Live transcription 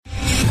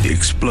The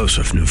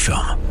explosive new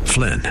film,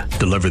 Flynn,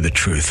 deliver the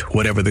truth,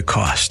 whatever the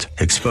cost,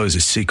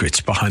 exposes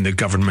secrets behind the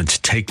government's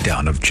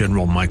takedown of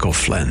General Michael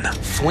Flynn.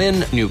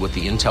 Flynn knew what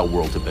the intel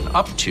world had been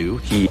up to.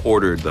 He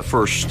ordered the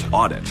first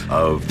audit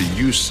of the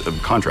use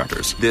of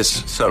contractors.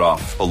 This set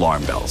off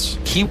alarm bells.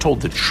 He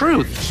told the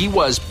truth. He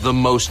was the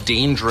most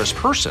dangerous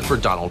person for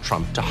Donald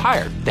Trump to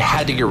hire. They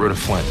had to get rid of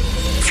Flynn.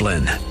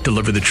 Flynn,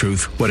 deliver the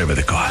truth, whatever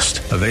the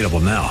cost. Available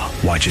now.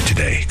 Watch it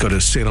today. Go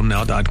to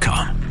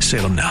salemnow.com.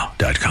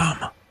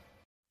 salemnow.com.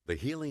 The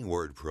Healing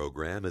Word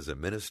program is a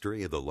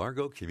ministry of the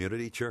Largo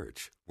Community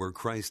Church, where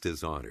Christ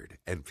is honored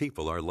and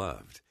people are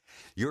loved.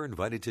 You're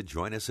invited to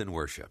join us in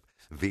worship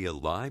via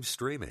live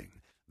streaming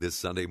this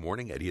Sunday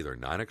morning at either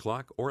 9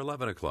 o'clock or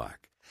 11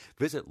 o'clock.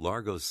 Visit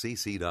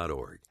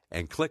largocc.org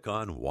and click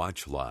on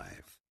Watch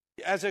Live.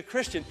 As a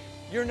Christian,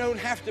 you don't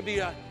have to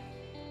be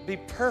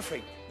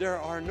perfect. There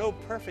are no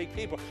perfect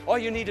people. All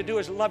you need to do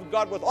is love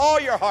God with all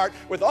your heart,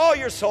 with all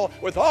your soul,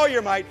 with all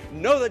your might.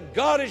 Know that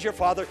God is your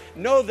Father.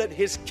 Know that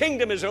His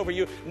kingdom is over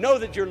you. Know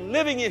that you're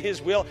living in His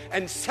will,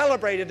 and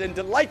celebrate it and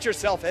delight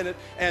yourself in it.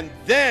 And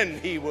then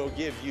He will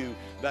give you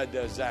the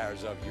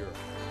desires of your heart.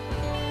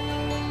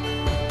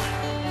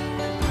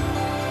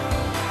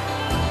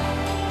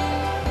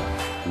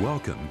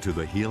 Welcome to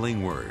the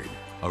Healing Word,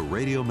 a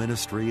radio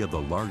ministry of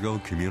the Largo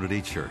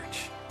Community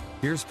Church.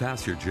 Here's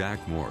Pastor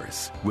Jack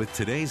Morris with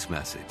today's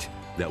message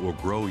that will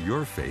grow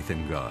your faith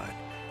in God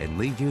and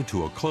lead you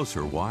to a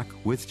closer walk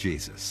with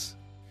Jesus.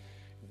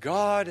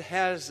 God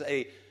has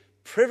a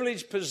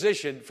privileged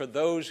position for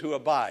those who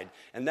abide,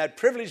 and that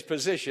privileged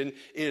position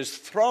is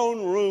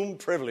throne room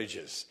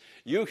privileges.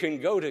 You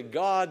can go to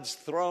God's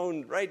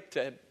throne, right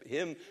to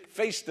Him,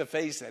 face to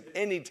face at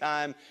any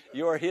time.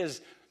 You're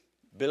His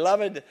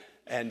beloved,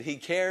 and He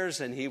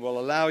cares, and He will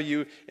allow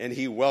you, and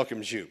He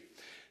welcomes you.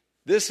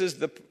 This is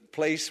the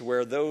place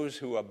where those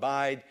who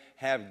abide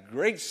have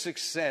great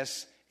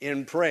success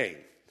in praying.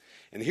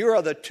 And here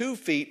are the 2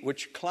 feet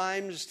which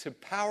climbs to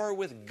power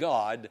with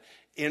God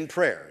in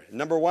prayer.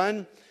 Number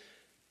 1,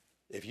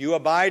 if you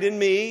abide in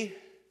me.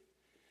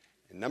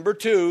 And number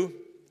 2,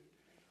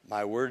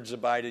 my words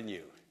abide in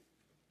you.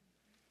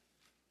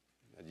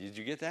 Now, did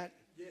you get that?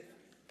 Yeah.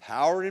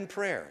 Power in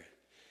prayer.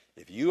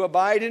 If you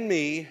abide in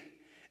me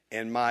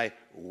and my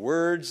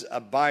words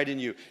abide in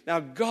you.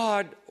 Now,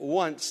 God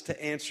wants to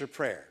answer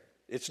prayer.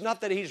 It's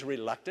not that He's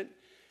reluctant.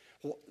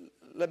 Well,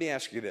 let me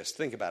ask you this.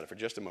 Think about it for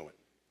just a moment.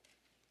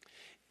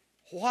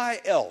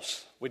 Why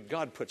else would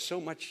God put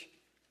so much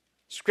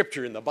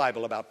scripture in the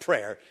Bible about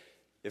prayer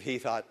if He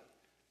thought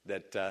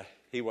that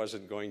He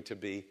wasn't going to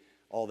be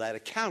all that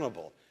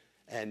accountable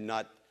and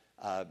not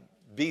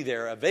be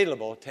there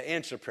available to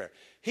answer prayer?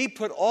 He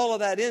put all of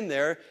that in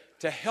there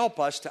to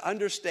help us to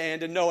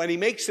understand and know, and He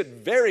makes it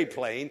very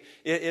plain.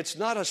 It's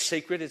not a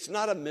secret. It's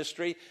not a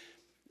mystery.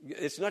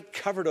 It's not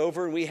covered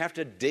over and we have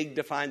to dig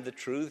to find the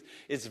truth.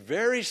 It's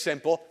very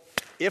simple.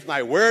 If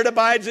my word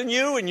abides in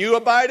you and you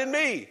abide in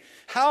me.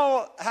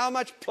 How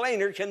much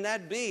plainer can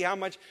that be? How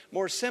much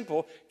more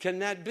simple can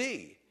that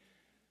be?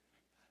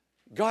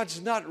 God's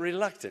not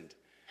reluctant.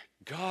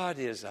 God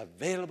is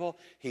available.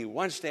 He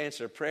wants to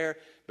answer prayer,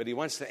 but He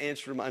wants to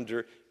answer them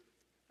under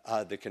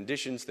the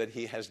conditions that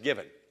He has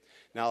given.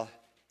 Now,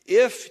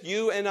 if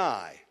you and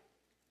I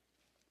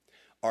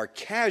are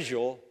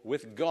casual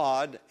with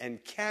God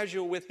and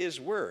casual with His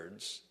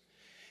words,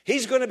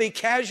 He's going to be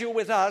casual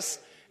with us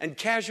and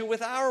casual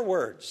with our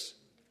words.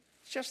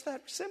 It's just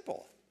that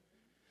simple.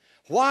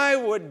 Why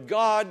would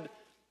God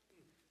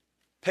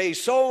pay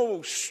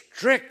so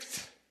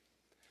strict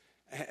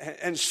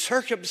and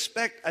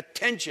circumspect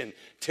attention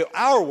to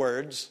our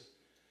words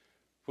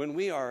when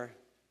we are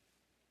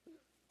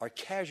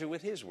casual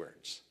with His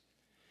words?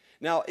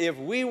 Now, if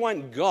we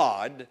want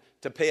God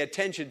to pay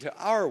attention to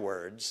our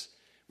words,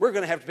 we're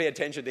going to have to pay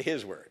attention to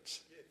His words,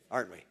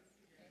 aren't we?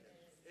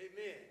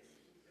 Amen.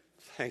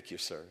 Thank you,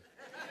 sir.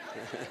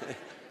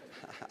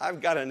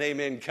 I've got an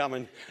amen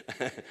coming.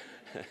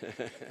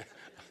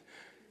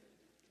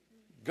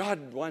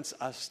 God wants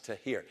us to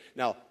hear.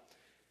 Now,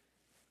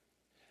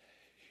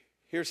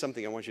 here's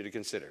something I want you to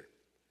consider.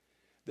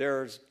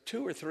 There's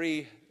 2 or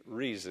 3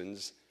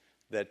 reasons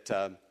that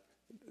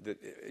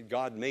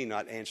God may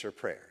not answer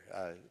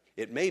prayer.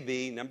 It may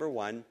be, number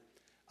 1,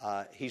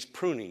 He's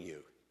pruning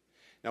you.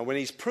 Now, when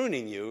He's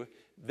pruning you,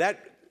 that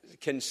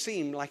can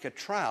seem like a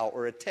trial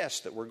or a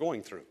test that we're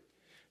going through.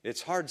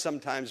 It's hard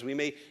sometimes. We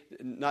may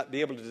not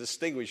be able to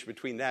distinguish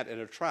between that and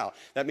a trial.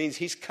 That means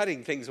He's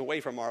cutting things away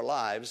from our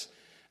lives,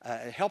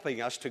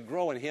 helping us to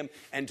grow in Him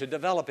and to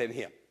develop in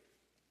Him.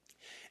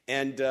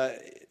 And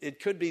it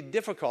could be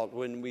difficult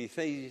when we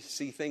see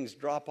things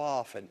drop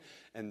off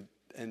and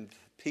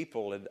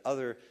people and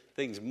other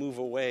things move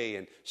away,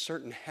 and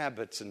certain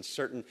habits and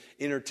certain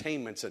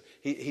entertainments. And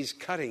He's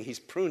cutting, He's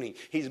pruning.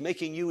 He's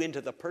making you into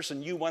the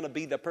person you want to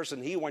be, the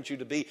person He wants you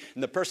to be.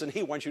 And the person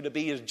He wants you to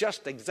be is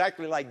just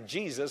exactly like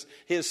Jesus,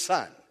 His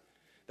Son.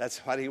 That's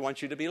what He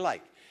wants you to be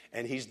like.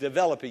 And He's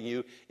developing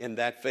you in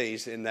that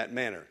phase, in that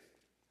manner.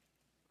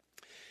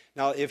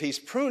 Now, if He's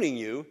pruning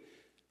you,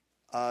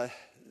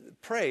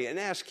 pray and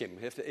ask him.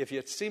 If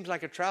it seems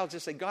like a trial,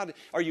 just say, God,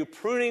 are you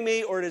pruning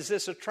me, or is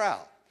this a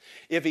trial?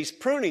 If he's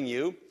pruning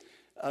you,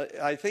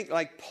 I think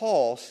like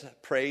Paul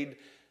prayed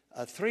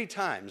 3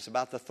 times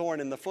about the thorn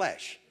in the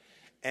flesh.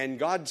 And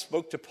God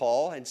spoke to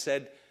Paul and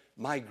said,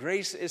 my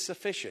grace is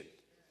sufficient.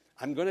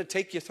 I'm going to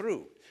take you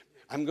through.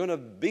 I'm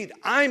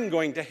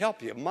going to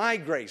help you. My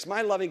grace,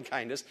 my loving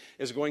kindness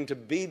is going to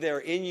be there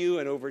in you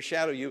and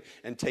overshadow you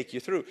and take you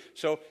through.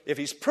 So if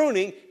he's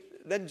pruning,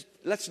 then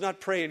let's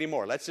not pray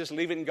anymore. Let's just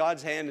leave it in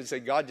God's hand and say,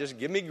 God, just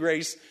give me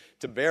grace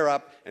to bear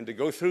up and to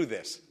go through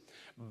this.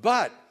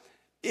 But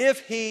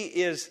if he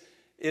is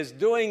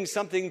doing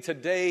something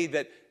today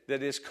that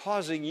is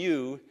causing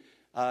you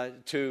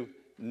to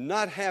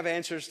not have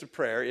answers to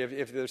prayer,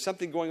 if there's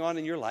something going on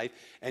in your life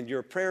and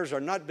your prayers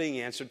are not being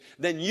answered,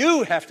 then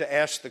you have to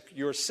ask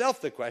yourself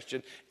the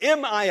question,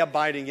 am I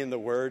abiding in the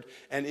Word,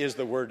 and is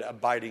the Word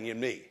abiding in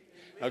me?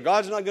 Now,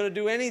 God's not going to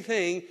do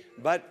anything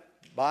but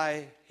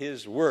by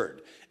His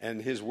Word,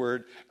 and His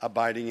Word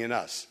abiding in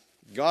us.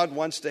 God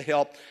wants to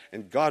help,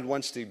 and God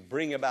wants to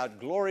bring about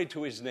glory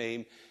to His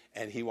name,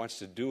 and He wants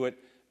to do it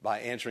by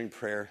answering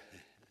prayer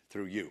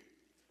through you.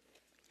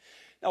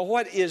 Now,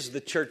 what is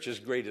the church's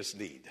greatest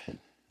need?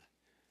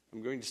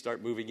 I'm going to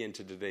start moving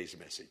into today's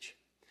message.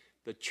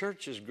 The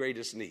church's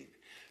greatest need.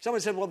 Someone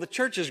said, well, the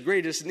church's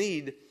greatest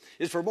need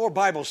is for more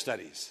Bible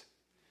studies.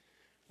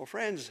 Well,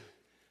 friends,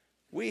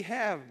 we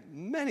have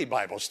many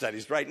Bible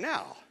studies right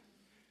now.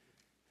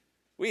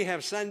 We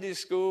have Sunday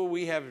school,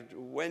 we have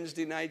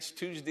Wednesday nights,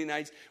 Tuesday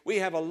nights. We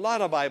have a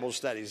lot of Bible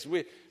studies.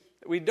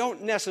 We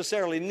don't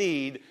necessarily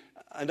need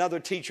another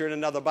teacher in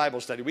another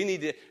Bible study. We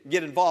need to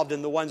get involved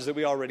in the ones that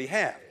we already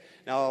have.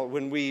 Now,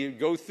 when we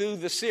go through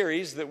the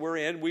series that we're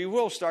in, we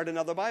will start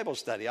another Bible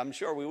study. I'm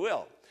sure we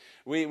will.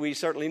 We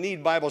certainly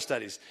need Bible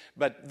studies.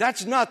 But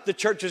that's not the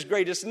church's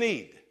greatest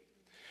need.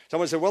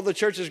 Someone said, well, the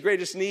church's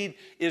greatest need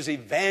is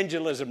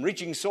evangelism,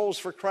 reaching souls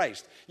for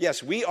Christ.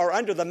 Yes, we are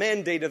under the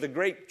mandate of the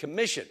Great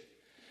Commission.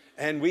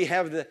 And we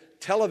have the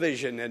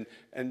television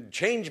and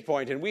Change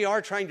Point, and we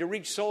are trying to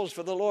reach souls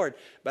for the Lord.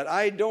 But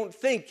I don't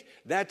think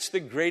that's the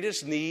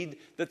greatest need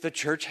that the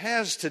church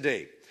has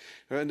today.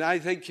 And I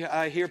think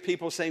I hear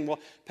people saying, well,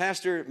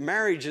 Pastor,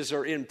 marriages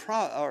are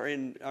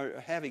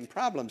having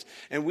problems,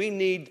 and we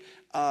need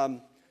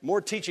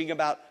more teaching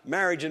about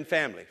marriage and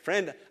family.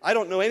 Friend, I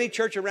don't know any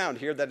church around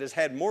here that has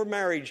had more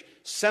marriage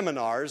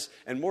seminars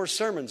and more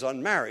sermons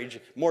on marriage,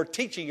 more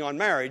teaching on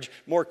marriage,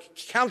 more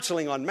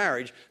counseling on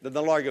marriage than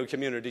the Largo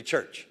Community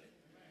Church.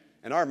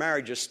 And our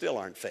marriages still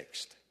aren't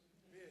fixed.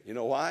 You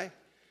know why?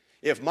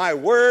 If my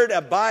word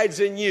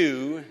abides in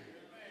you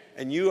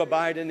and you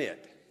abide in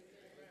it.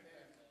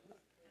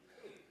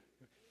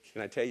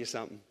 Can I tell you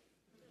something?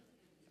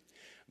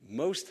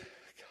 Most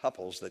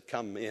couples that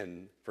come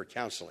in for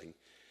counseling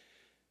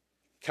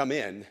come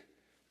in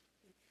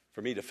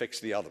for me to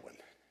fix the other one.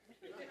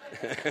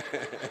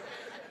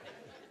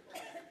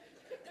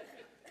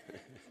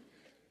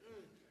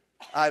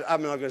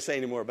 I'm not going to say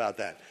any more about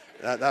that.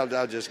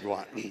 I'll just go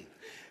on.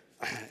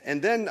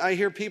 And then I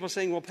hear people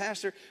saying, well,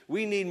 Pastor,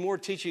 we need more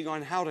teaching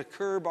on how to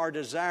curb our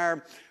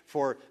desire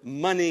for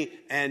money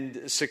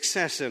and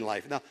success in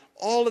life. Now,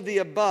 all of the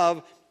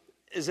above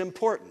is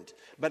important,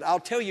 but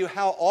I'll tell you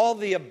how all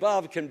the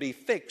above can be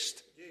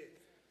fixed.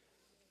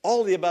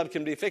 All the above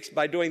can be fixed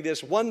by doing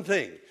this one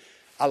thing: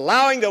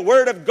 allowing the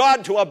Word of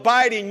God to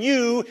abide in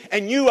you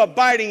and you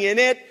abiding in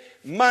it.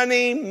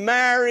 Money,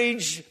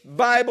 marriage,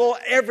 Bible,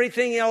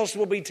 everything else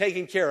will be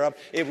taken care of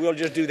if we'll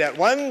just do that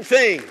one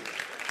thing.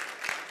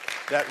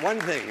 That one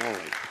thing only.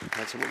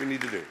 That's what we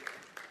need to do.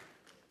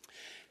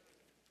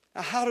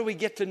 Now, how do we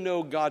get to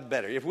know God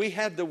better? If we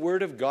had the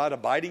Word of God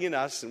abiding in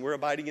us and we're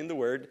abiding in the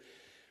Word,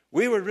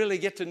 we would really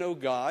get to know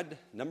God,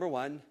 number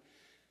one.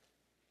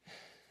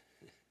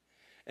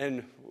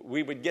 And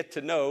we would get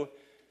to know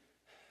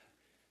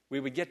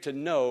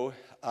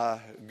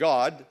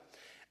God,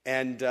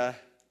 and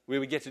we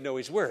would get to know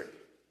His Word.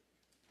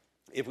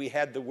 If we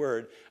had the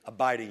Word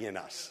abiding in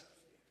us,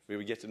 we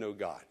would get to know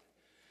God.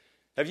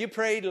 Have you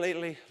prayed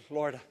lately,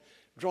 Lord,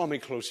 draw me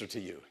closer to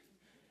you?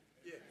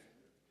 Yeah.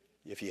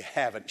 If you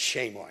haven't,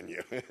 shame on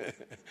you.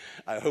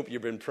 I hope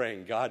you've been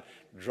praying, God,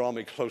 draw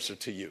me closer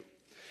to you.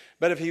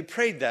 But if you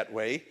prayed that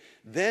way,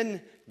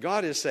 then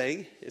God is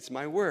saying, it's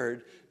my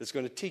word that's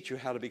going to teach you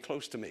how to be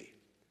close to me.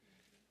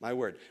 My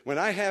word. When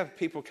I have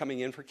people coming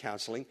in for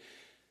counseling,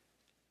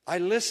 I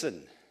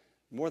listen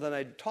more than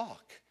I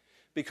talk.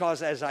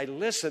 Because as I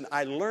listen,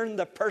 I learn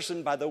the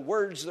person by the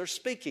words they're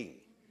speaking.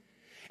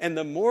 And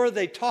the more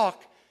they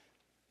talk,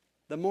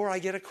 the more I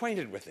get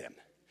acquainted with them.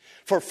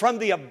 For from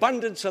the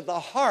abundance of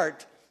the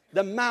heart,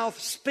 the mouth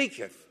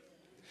speaketh.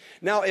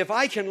 Now, if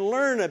I can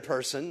learn a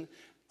person,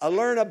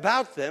 learn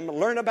about them,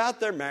 learn about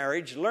their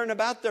marriage, learn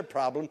about their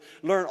problem,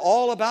 learn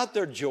all about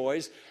their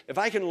joys. If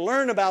I can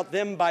learn about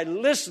them by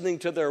listening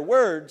to their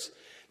words,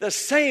 the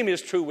same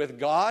is true with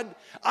God.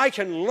 I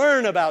can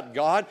learn about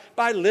God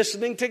by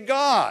listening to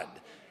God,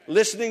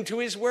 listening to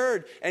His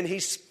Word. And He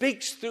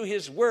speaks through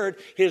His Word.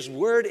 His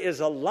Word is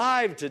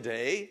alive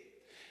today.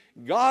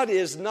 God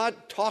is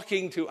not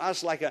talking to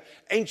us like an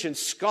ancient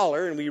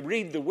scholar, and we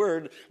read the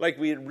Word like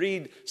we'd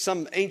read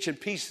some ancient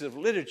piece of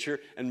literature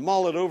and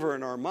mull it over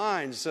in our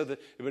minds so that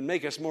it would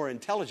make us more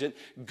intelligent.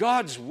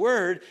 God's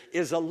Word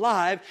is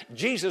alive.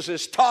 Jesus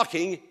is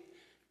talking,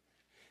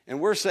 and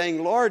we're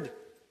saying, Lord,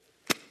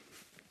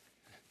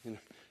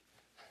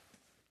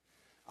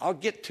 I'll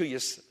get to you.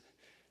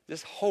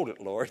 Just hold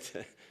it, Lord.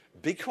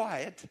 Be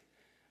quiet.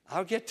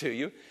 I'll get to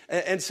you.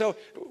 And so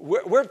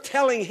we're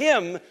telling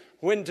Him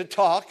when to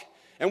talk,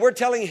 and we're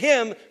telling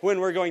Him when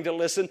we're going to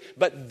listen.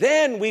 But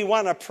then we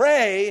want to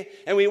pray,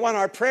 and we want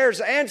our prayers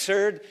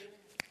answered,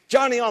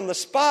 Johnny on the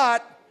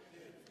spot.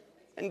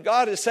 And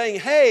God is saying,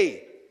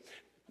 hey,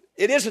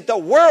 it isn't the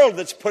world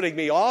that's putting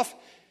me off.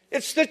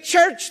 It's the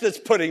church that's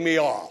putting me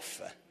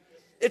off.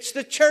 It's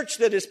the church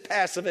that is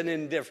passive and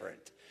indifferent.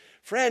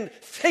 Friend,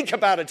 think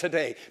about it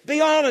today.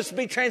 Be honest,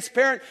 be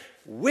transparent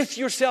with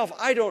yourself.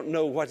 I don't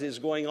know what is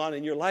going on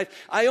in your life.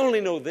 I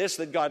only know this,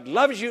 that God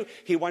loves you.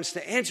 He wants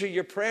to answer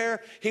your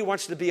prayer. He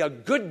wants to be a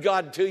good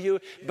God to you.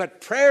 But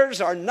prayers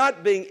are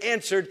not being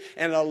answered,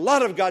 and a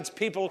lot of God's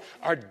people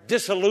are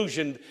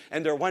disillusioned,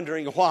 and they're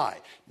wondering why.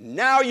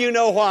 Now you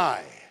know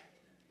why.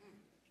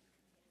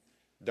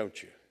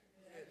 Don't you?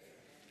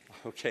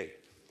 Okay.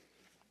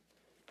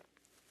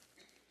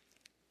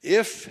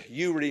 If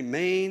you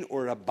remain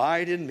or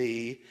abide in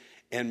me,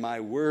 and my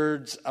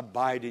words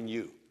abide in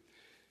you.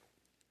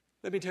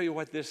 Let me tell you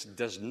what this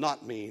does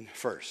not mean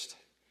first.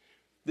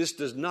 This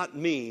does not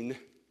mean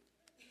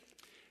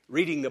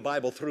reading the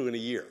Bible through in a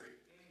year.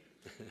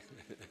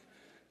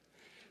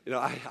 You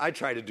know, I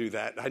try to do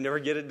that. I never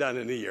get it done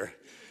in a year.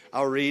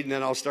 I'll read and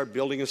then I'll start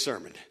building a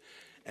sermon,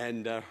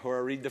 or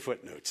I'll read the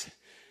footnotes.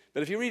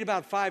 But if you read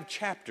about 5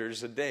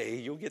 chapters a day,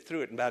 you'll get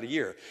through it in about a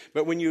year.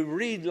 But when you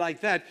read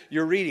like that,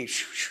 you're reading,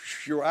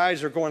 your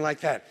eyes are going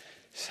like that.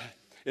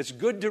 It's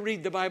good to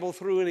read the Bible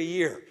through in a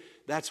year.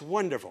 That's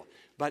wonderful.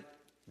 But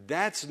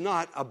that's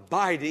not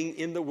abiding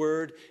in the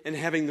Word and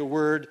having the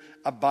Word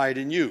abide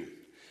in you.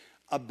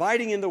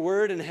 Abiding in the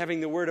Word and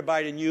having the Word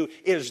abide in you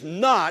is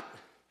not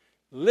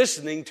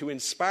listening to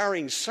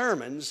inspiring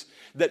sermons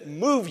that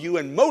move you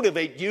and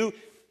motivate you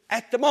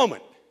at the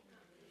moment.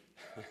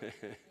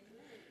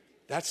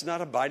 That's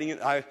not abiding in.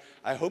 I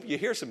hope you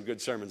hear some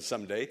good sermons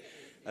someday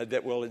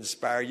that will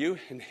inspire you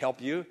and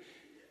help you.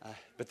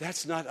 But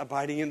that's not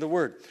abiding in the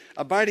Word.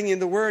 Abiding in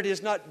the Word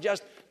is not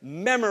just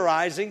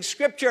memorizing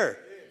Scripture.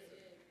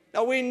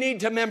 Now, we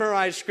need to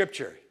memorize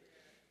Scripture.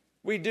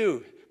 We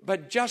do.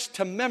 But just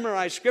to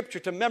memorize Scripture,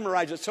 to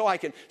memorize it so I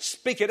can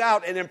speak it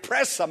out and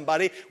impress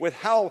somebody with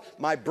how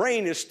my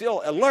brain is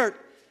still alert,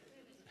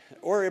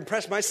 or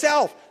impress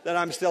myself that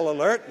I'm still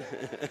alert.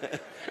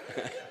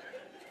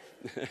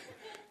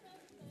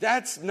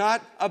 That's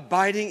not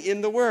abiding in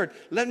the Word.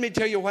 Let me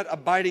tell you what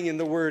abiding in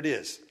the Word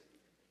is.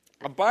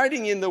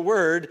 Abiding in the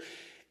Word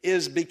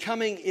is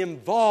becoming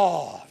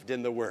involved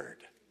in the Word.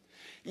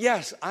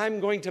 Yes, I'm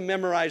going to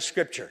memorize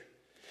Scripture,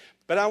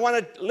 but I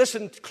want to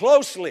listen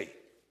closely.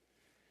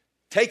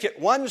 Take it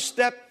one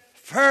step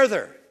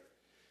further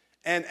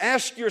and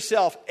ask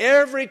yourself,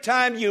 every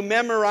time you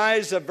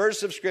memorize a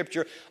verse of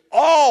Scripture,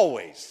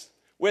 always,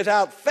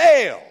 without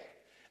fail,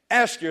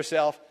 ask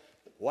yourself,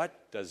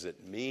 what does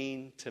it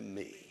mean to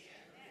me?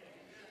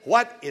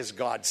 What is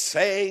God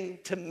saying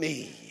to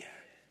me?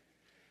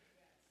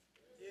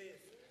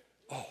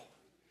 Oh.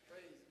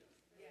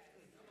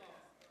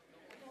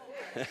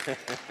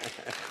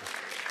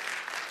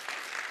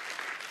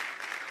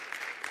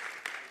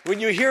 When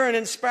you hear an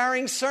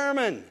inspiring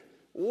sermon,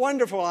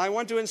 wonderful, I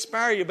want to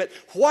inspire you, but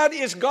what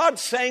is God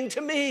saying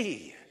to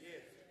me?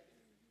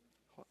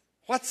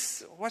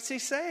 What's He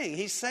saying?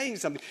 He's saying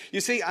something. You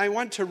see, I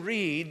want to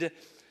read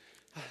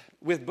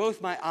with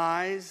both my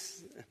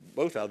eyes,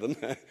 both of them,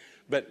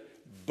 but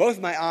both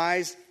my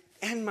eyes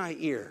and my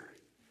ear.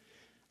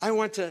 I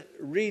want to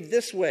read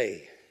this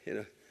way,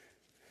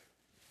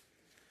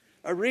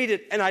 I read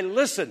it and I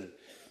listen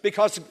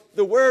because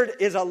the Word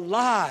is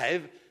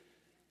alive.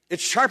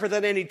 It's sharper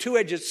than any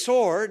two-edged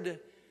sword.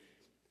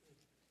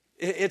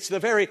 It's the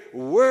very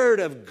Word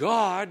of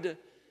God.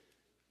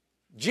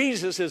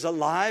 Jesus is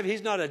alive.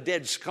 He's not a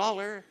dead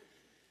scholar.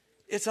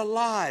 It's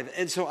alive.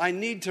 And so I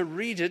need to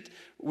read it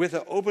with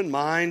an open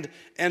mind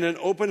and an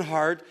open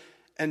heart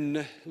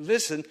and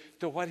listen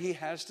to what He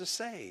has to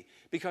say,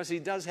 because He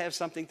does have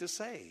something to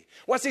say.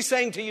 What's He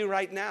saying to you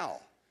right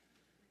now?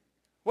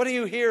 What are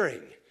you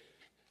hearing?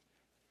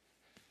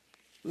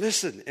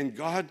 Listen, and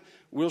God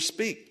will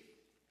speak.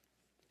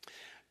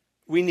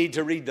 We need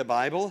to read the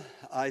Bible.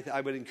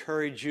 I would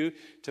encourage you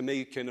to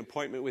make an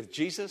appointment with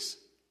Jesus.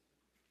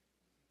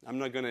 I'm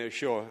not going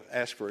to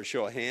ask for a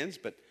show of hands,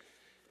 but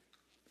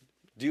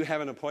do you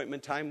have an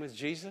appointment time with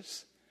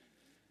Jesus?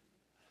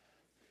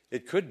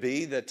 It could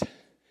be that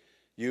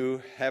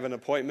you have an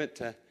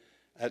appointment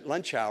at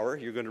lunch hour.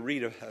 You're going to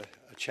read a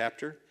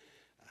chapter.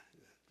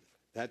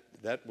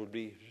 That would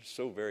be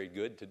so very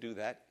good to do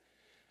that.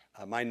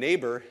 My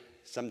neighbor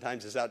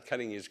sometimes is out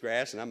cutting his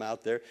grass, and I'm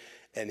out there.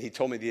 And he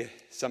told me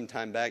some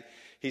time back,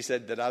 he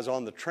said that I was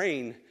on the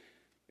train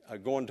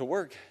going to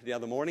work the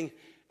other morning,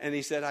 And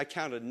he said, I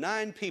counted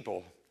 9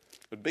 people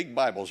with big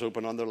Bibles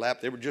open on their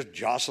lap. They were just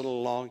jostling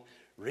along,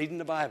 reading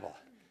the Bible.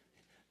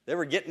 They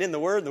were getting in the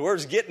Word, and the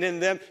Word's getting in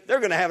them. They're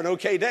going to have an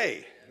okay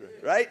day,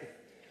 right?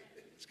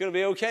 It's going to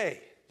be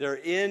okay. They're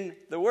in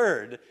the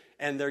Word,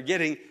 and they're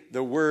getting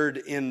the Word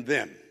in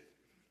them.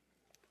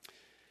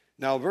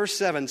 Now, verse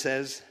 7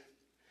 says,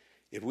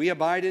 if we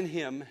abide in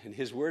him, and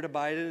his Word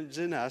abides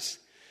in us,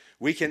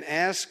 we can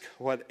ask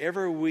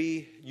whatever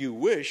you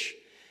wish,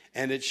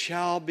 and it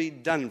shall be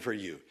done for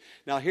you.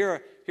 Now,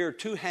 here are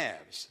 2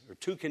 halves, or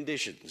 2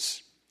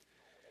 conditions.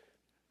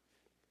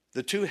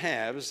 The 2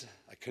 halves,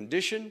 a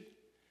condition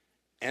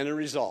and a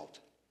result.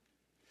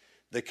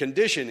 The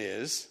condition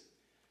is,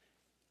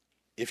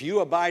 if you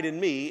abide in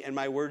me and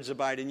my words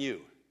abide in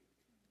you.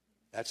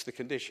 That's the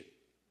condition.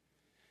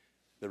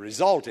 The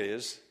result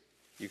is,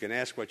 you can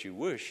ask what you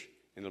wish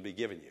and it'll be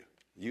given you.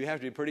 You have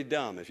to be pretty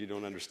dumb if you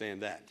don't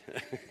understand that.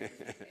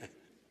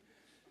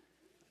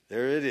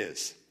 There it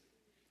is.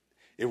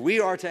 If we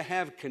are to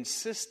have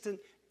consistent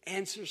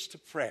answers to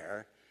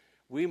prayer,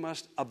 we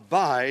must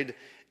abide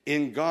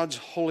in God's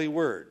holy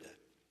word.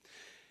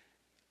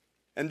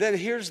 And then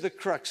here's the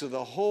crux of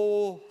the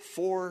whole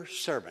 4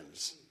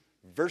 sermons.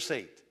 Verse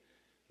 8.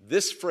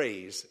 This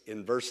phrase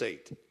in verse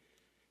 8.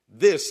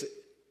 This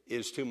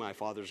is to my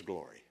Father's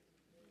glory.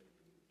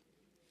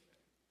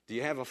 Do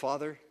you have a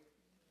father?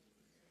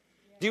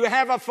 Do you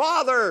have a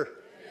father?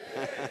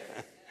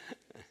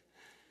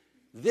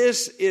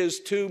 This is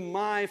to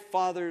my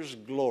Father's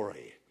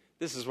glory.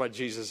 This is what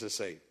Jesus is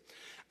saying.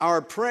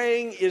 Our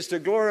praying is to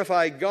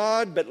glorify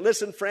God, but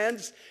listen,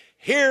 friends,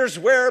 here's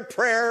where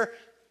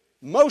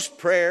most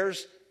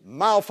prayers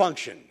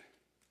malfunction.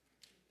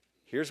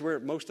 Here's where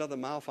most of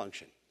them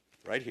malfunction,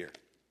 right here.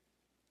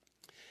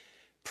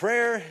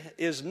 Prayer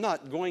is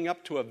not going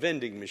up to a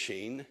vending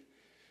machine,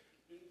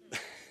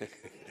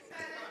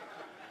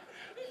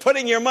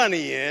 putting your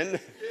money in,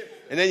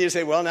 and then you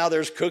say, well, now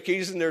there's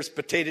cookies and there's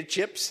potato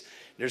chips,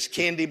 there's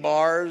candy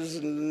bars,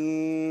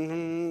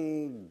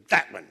 and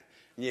that one.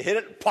 And you hit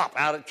it, pop,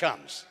 out it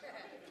comes.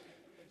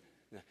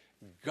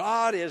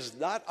 God is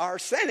not our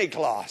Santa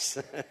Claus.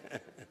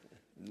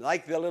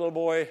 Like the little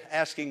boy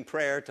asking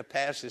prayer to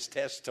pass his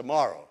test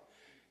tomorrow.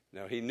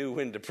 No, he knew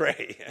when to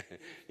pray.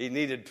 He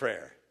needed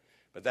prayer.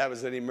 But that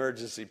was an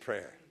emergency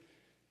prayer.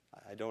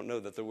 I don't know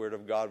that the word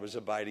of God was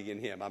abiding in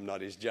him. I'm not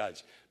his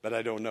judge, but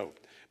I don't know.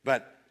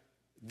 But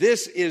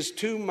this is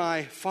to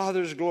my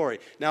Father's glory.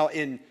 Now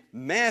in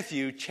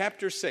Matthew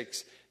chapter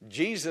 6,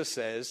 Jesus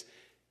says,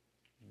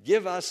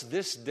 give us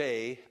this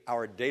day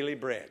our daily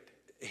bread.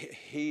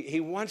 He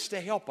wants to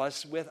help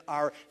us with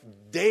our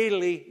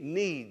daily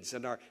needs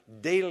and our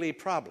daily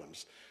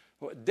problems.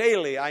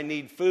 Daily I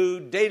need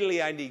food.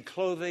 Daily I need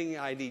clothing.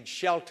 I need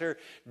shelter.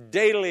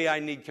 Daily I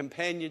need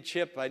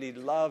companionship. I need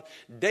love.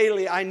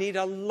 Daily I need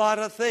a lot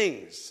of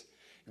things.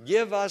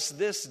 Give us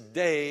this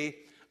day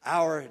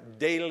our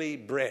daily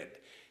bread.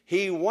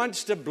 He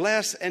wants to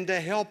bless and to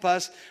help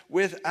us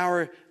with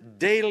our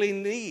daily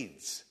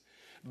needs.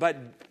 But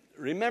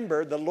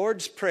remember, the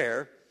Lord's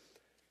Prayer,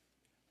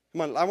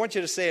 come on, I want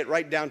you to say it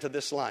right down to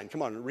this line.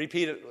 Come on,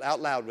 repeat it out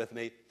loud with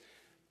me.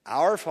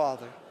 Our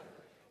Father,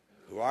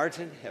 who art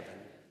in heaven,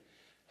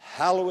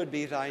 hallowed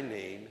be thy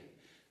name.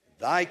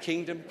 Thy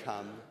kingdom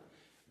come,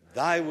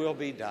 thy will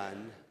be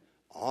done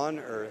on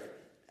earth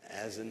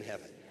as in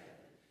heaven.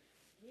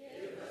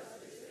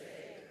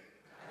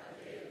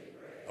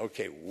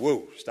 Okay,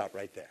 whoa, stop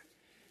right there.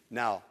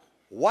 Now,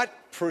 what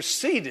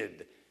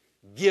preceded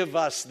give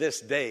us this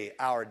day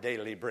our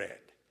daily bread?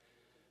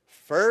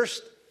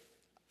 First,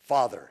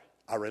 Father,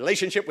 our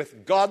relationship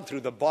with God through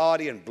the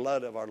body and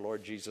blood of our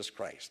Lord Jesus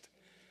Christ.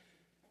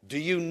 Do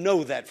you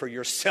know that for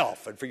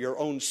yourself and for your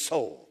own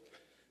soul?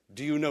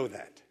 Do you know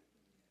that?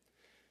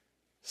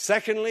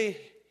 Secondly,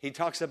 he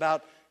talks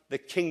about the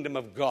kingdom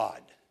of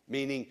God,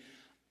 meaning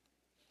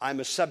I'm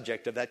a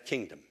subject of that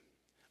kingdom.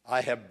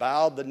 I have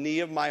bowed the knee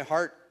of my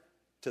heart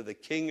to the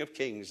King of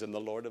Kings and the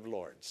Lord of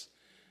Lords.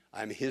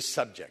 I'm his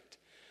subject.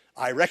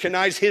 I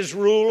recognize his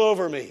rule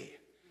over me.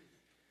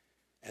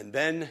 And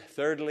then,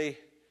 thirdly,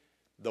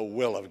 the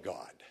will of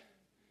God.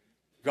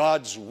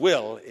 God's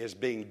will is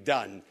being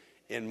done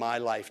in my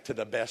life to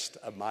the best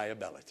of my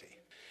ability.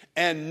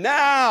 And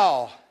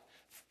now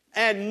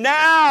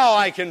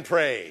I can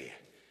pray.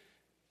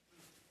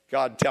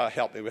 God,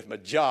 help me with my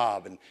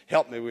job, and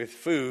help me with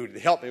food, and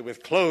help me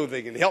with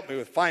clothing, and help me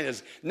with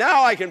finances.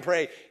 Now I can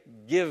pray,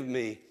 give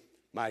me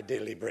my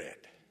daily bread.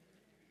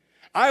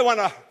 I want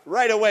to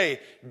right away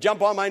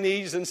jump on my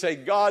knees and say,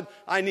 God,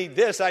 I need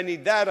this, I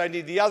need that, I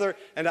need the other,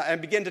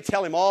 and begin to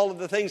tell him all of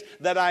the things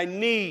that I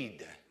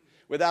need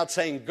without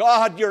saying,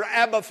 God, you're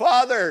Abba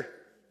Father.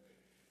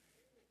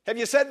 Have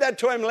you said that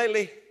to him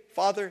lately?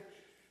 Father,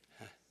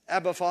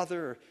 Abba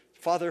Father, or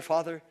Father,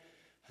 Father?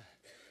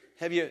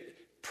 Have you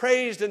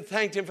praised and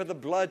thanked him for the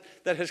blood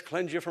that has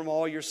cleansed you from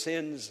all your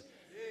sins,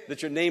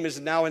 that your name is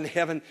now in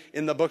heaven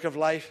in the book of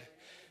life?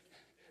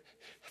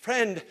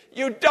 Friend,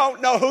 you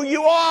don't know who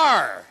you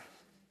are.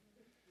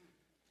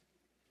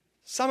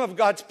 Some of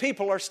God's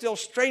people are still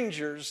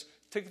strangers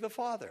to the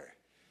Father.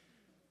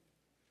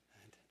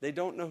 They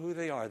don't know who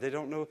they are. They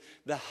don't know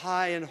the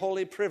high and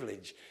holy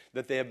privilege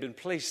that they have been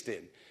placed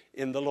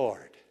in the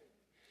Lord.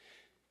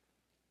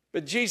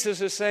 But Jesus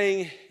is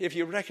saying, if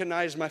you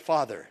recognize my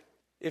Father,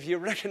 if you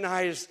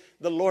recognize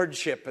the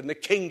lordship and the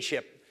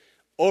kingship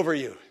over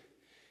you,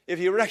 if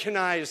you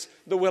recognize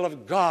the will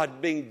of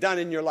God being done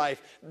in your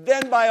life,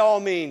 then by all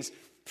means,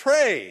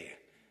 pray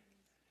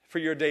for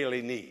your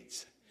daily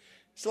needs.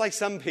 It's like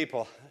some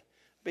people,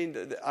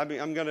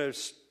 I'm going to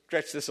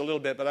stretch this a little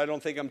bit, but I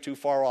don't think I'm too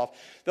far off.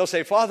 They'll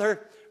say, Father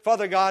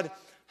God,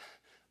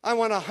 I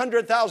want a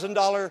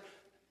 $100,000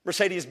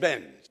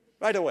 Mercedes-Benz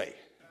right away.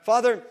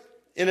 Father,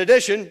 in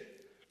addition,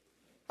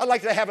 I'd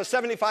like to have a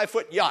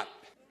 75-foot yacht.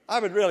 I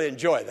would really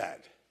enjoy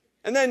that.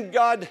 And then,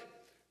 God,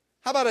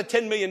 how about a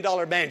 $10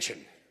 million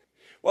mansion?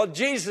 Well,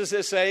 Jesus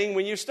is saying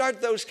when you start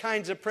those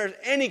kinds of prayers,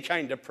 any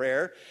kind of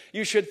prayer,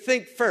 you should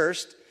think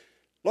first,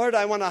 Lord,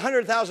 I want a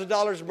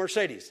 $100,000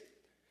 Mercedes.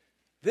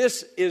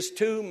 This is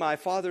to my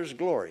Father's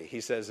glory,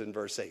 he says in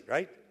verse 8,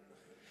 right?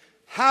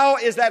 How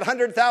is that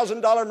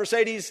 $100,000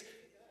 Mercedes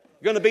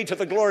going to be to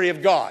the glory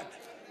of God?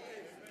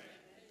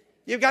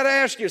 You've got to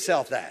ask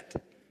yourself that.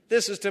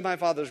 This is to my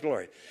Father's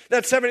glory.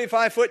 That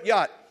 75-foot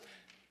yacht,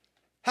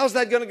 how's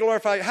that going to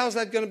glorify? How's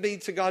that going to be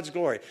to God's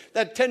glory?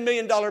 That $10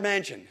 million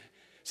mansion.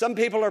 Some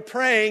people are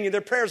praying and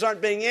their prayers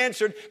aren't being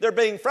answered. They're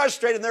being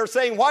frustrated and they're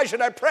saying, why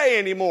should I pray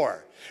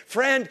anymore?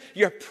 Friend,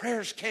 your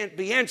prayers can't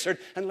be answered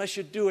unless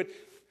you do it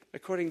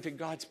according to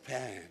God's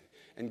plan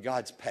and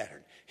God's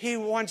pattern. He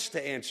wants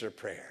to answer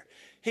prayer.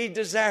 He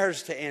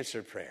desires to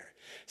answer prayer.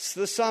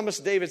 The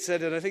psalmist David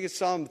said it, I think it's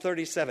Psalm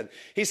 37.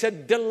 He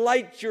said,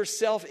 delight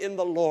yourself in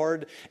the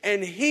Lord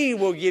and he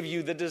will give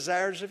you the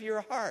desires of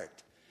your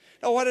heart.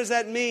 Now, what does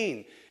that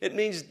mean? It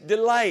means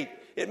delight.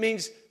 It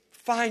means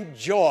find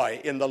joy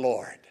in the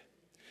Lord.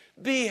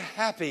 Be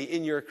happy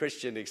in your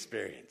Christian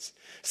experience.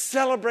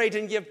 Celebrate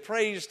and give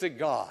praise to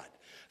God.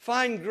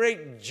 Find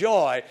great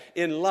joy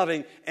in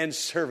loving and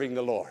serving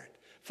the Lord.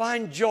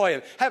 Find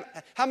joy.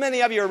 How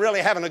many of you are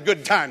really having a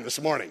good time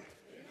this morning?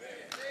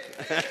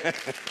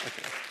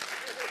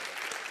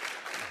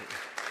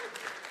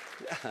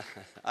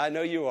 I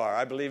know you are.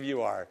 I believe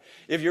you are.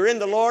 If you're in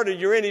the Lord and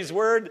you're in His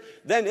Word,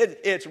 then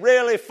it's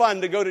really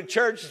fun to go to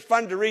church. It's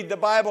fun to read the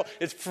Bible.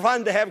 It's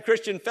fun to have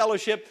Christian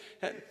fellowship.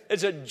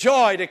 It's a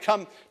joy to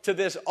come to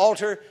this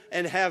altar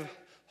and have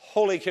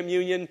Holy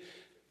Communion.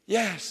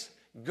 Yes,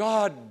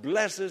 God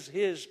blesses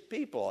His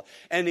people.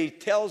 And He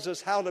tells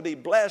us how to be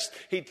blessed.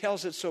 He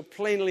tells it so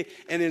plainly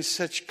and in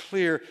such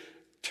clear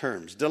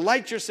terms.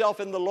 Delight yourself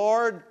in the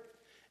Lord,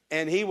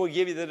 and He will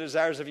give you the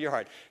desires of your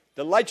heart.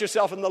 Delight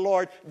yourself in the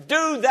Lord.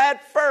 Do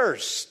that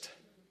first.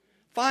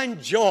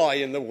 Find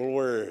joy in the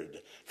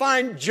Word.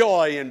 Find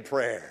joy in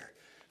prayer.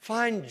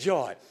 Find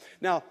joy.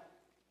 Now,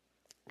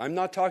 I'm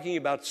not talking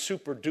about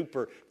super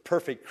duper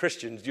perfect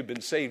Christians. You've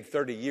been saved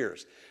 30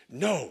 years.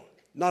 No,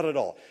 not at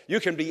all. You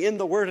can be in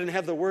the Word and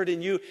have the Word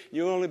in you.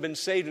 You've only been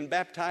saved and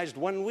baptized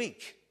 1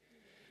 week.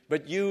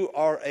 But you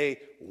are a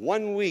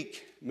 1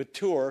 week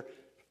mature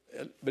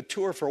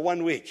for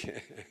 1 week.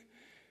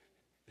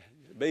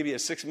 Baby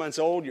is 6 months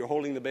old, you're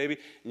holding the baby,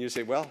 and you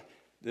say, well,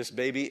 this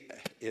baby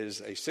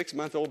is a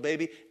 6-month-old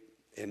baby,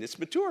 and it's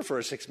mature for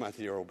a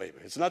 6-month-old baby.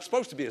 It's not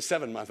supposed to be a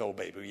 7-month-old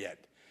baby yet,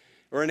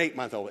 or an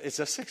 8-month-old. It's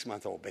a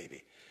 6-month-old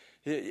baby.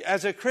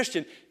 As a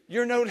Christian,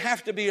 you don't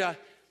have to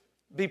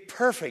be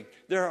perfect.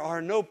 There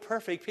are no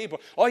perfect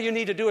people. All you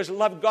need to do is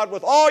love God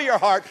with all your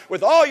heart,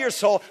 with all your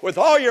soul, with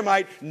all your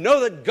might. Know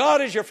that God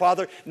is your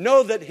Father.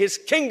 Know that His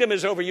kingdom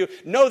is over you.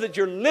 Know that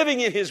you're living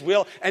in His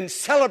will, and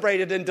celebrate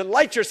it and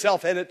delight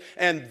yourself in it.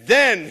 And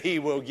then He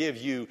will give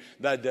you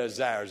the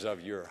desires of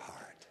your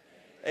heart.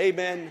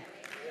 Amen.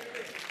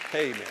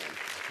 Amen.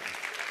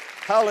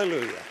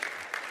 Hallelujah.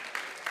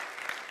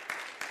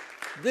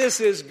 This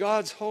is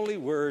God's holy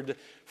word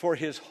for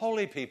His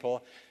holy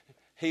people.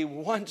 He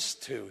wants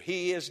to.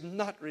 He is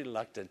not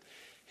reluctant.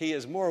 He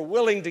is more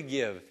willing to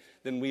give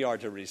than we are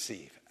to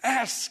receive.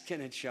 Ask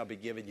and it shall be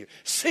given you.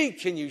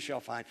 Seek and you shall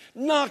find.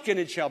 Knock and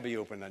it shall be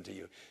opened unto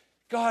you.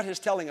 God is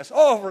telling us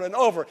over and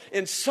over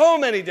in so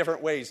many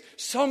different ways,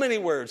 so many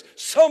words,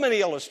 so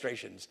many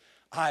illustrations.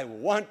 I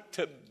want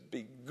to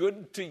be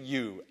good to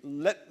you.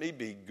 Let me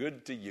be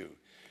good to you.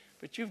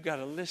 But you've got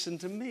to listen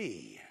to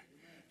me.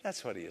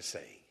 That's what He is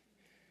saying.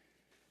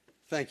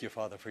 Thank you,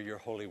 Father, for your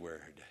holy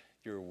word.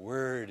 Your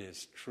word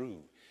is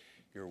true.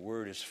 Your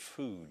word is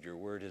food. Your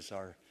word is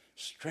our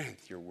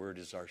strength. Your word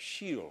is our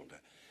shield.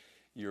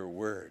 Your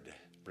word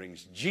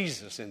brings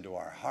Jesus into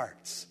our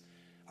hearts,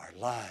 our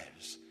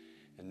lives.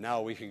 And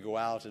now we can go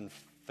out and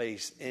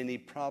face any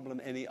problem,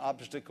 any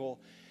obstacle,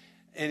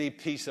 any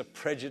piece of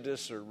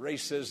prejudice or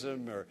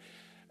racism, or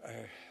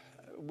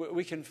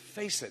we can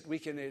face it. We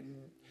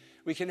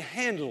can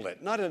handle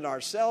it, not in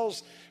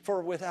ourselves,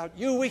 for without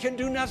you we can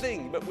do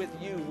nothing. But with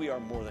you we are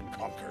more than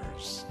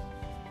conquerors.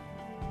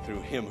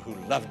 Through Him who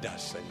loved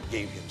us and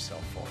gave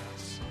Himself for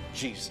us,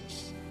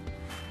 Jesus.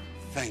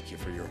 Thank you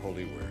for your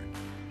holy word.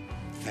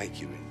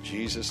 Thank you in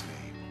Jesus'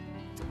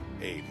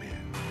 name. Amen.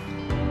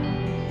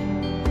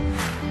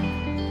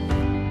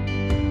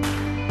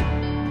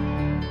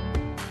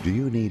 Do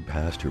you need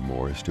Pastor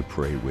Morris to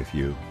pray with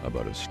you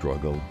about a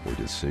struggle or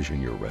decision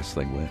you're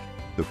wrestling with?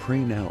 The Pray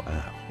Now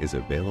app is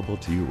available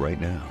to you right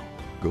now.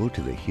 Go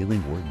to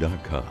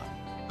thehealingword.com,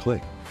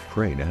 click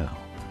Pray Now,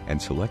 and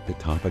select the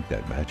topic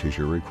that matches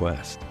your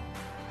request.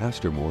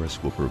 Pastor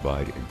Morris will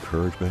provide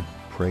encouragement,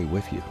 pray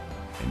with you,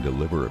 and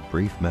deliver a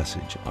brief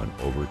message on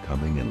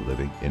overcoming and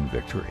living in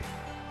victory.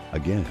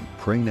 Again,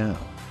 pray now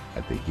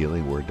at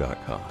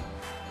thehealingword.com.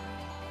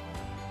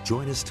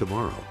 Join us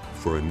tomorrow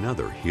for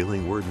another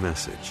Healing Word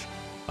message.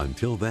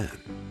 Until then,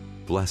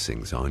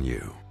 blessings on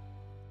you.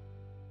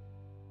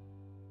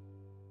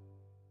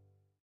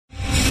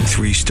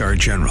 3-star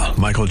General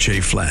Michael J.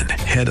 Flynn,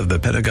 head of the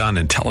Pentagon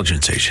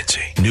Intelligence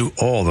Agency, knew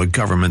all the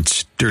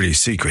government's dirty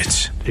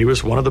secrets. He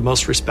was one of the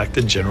most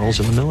respected generals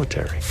in the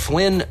military.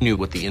 Flynn knew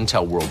what the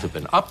intel world had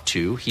been up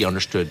to. He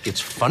understood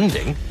its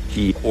funding.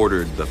 He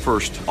ordered the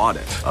first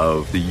audit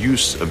of the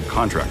use of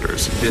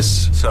contractors.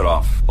 This set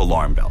off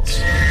alarm bells.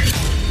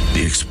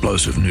 The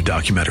explosive new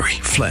documentary,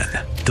 Flynn,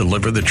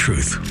 Deliver the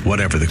Truth,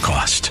 Whatever the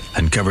Cost,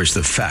 uncovers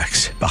the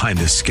facts behind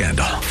this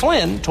scandal.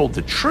 Flynn told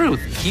the truth.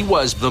 He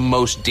was the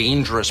most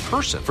dangerous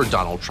person for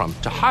Donald Trump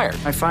to hire.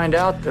 I find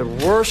out the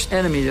worst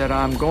enemy that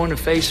I'm going to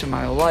face in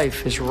my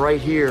life is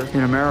right here in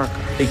America.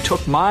 They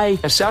took my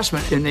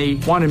assessment and they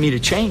wanted me to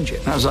change it.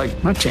 And I was like,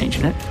 I'm not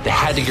changing it. They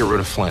had to get rid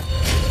of Flynn.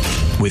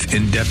 With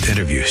in-depth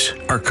interviews,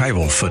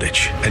 archival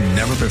footage, and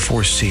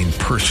never-before-seen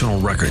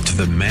personal records of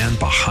the man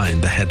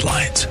behind the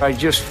headlines. I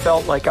just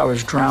felt like I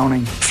was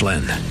drowning.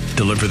 Flynn,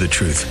 Deliver the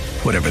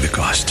Truth, Whatever the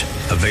Cost.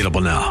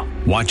 Available now.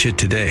 Watch it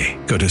today.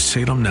 Go to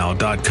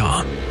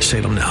salemnow.com.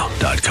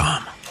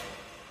 salemnow.com.